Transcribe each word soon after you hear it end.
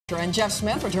And Jeff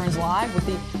Smith returns live with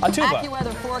the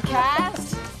AccuWeather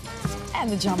forecast and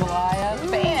the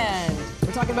Jambalaya Band.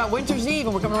 We're talking about Winter's Eve,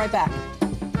 and we're coming right back.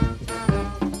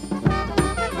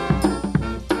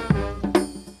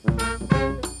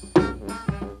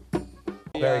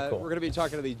 Very cool. We're going to be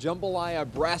talking to the Jambalaya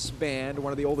Brass Band,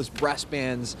 one of the oldest brass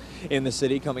bands in the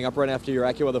city, coming up right after your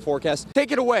AccuWeather forecast.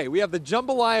 Take it away. We have the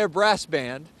Jambalaya Brass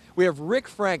Band. We have Ric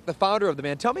Frank, the founder of the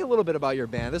band. Tell me a little bit about your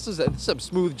band. This is some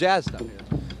smooth jazz stuff here.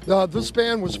 This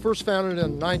band was first founded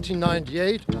in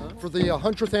 1998 for the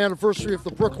 100th anniversary of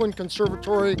the Brooklyn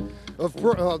Conservatory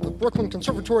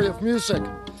of Music.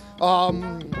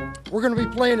 We're going to be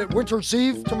playing at Winter's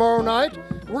Eve tomorrow night.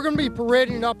 We're going to be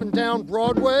parading up and down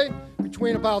Broadway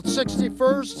between about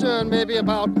 61st and maybe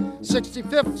about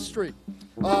 65th Street.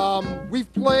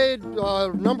 We've played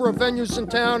a number of venues in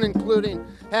town, including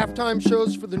halftime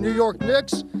shows for the New York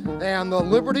Knicks and the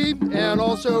Liberty, and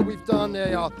also we've done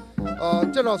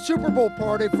did a Super Bowl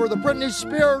party for the Britney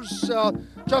Spears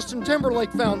Justin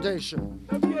Timberlake Foundation.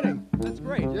 No kidding. That's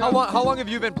great. Yeah. How long have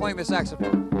you been playing the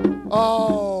saxophone?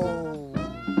 Oh,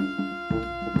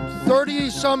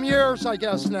 30-some years, I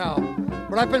guess now.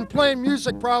 But I've been playing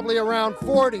music probably around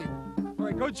 40. All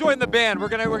right, go join the band. We're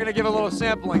gonna give a little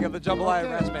sampling of the Jambalaya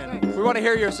Brass Band. Thanks. We want to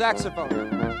hear your saxophone.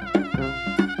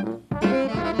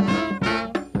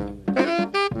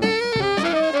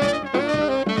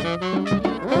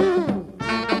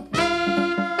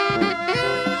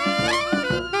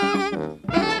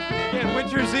 Again,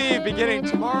 Winter's Eve beginning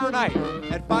tomorrow night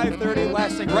at 5:30,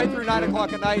 lasting right through 9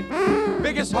 o'clock at night.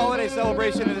 Biggest holiday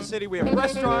celebration in the city. We have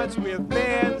restaurants, we have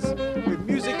bands, we have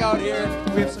music out here.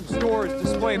 We have some stores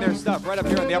displaying their stuff right up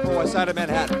here on the Upper West Side of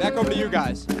Manhattan. Back over to you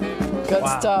guys. Good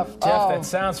stuff. Jeff, that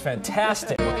sounds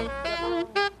fantastic.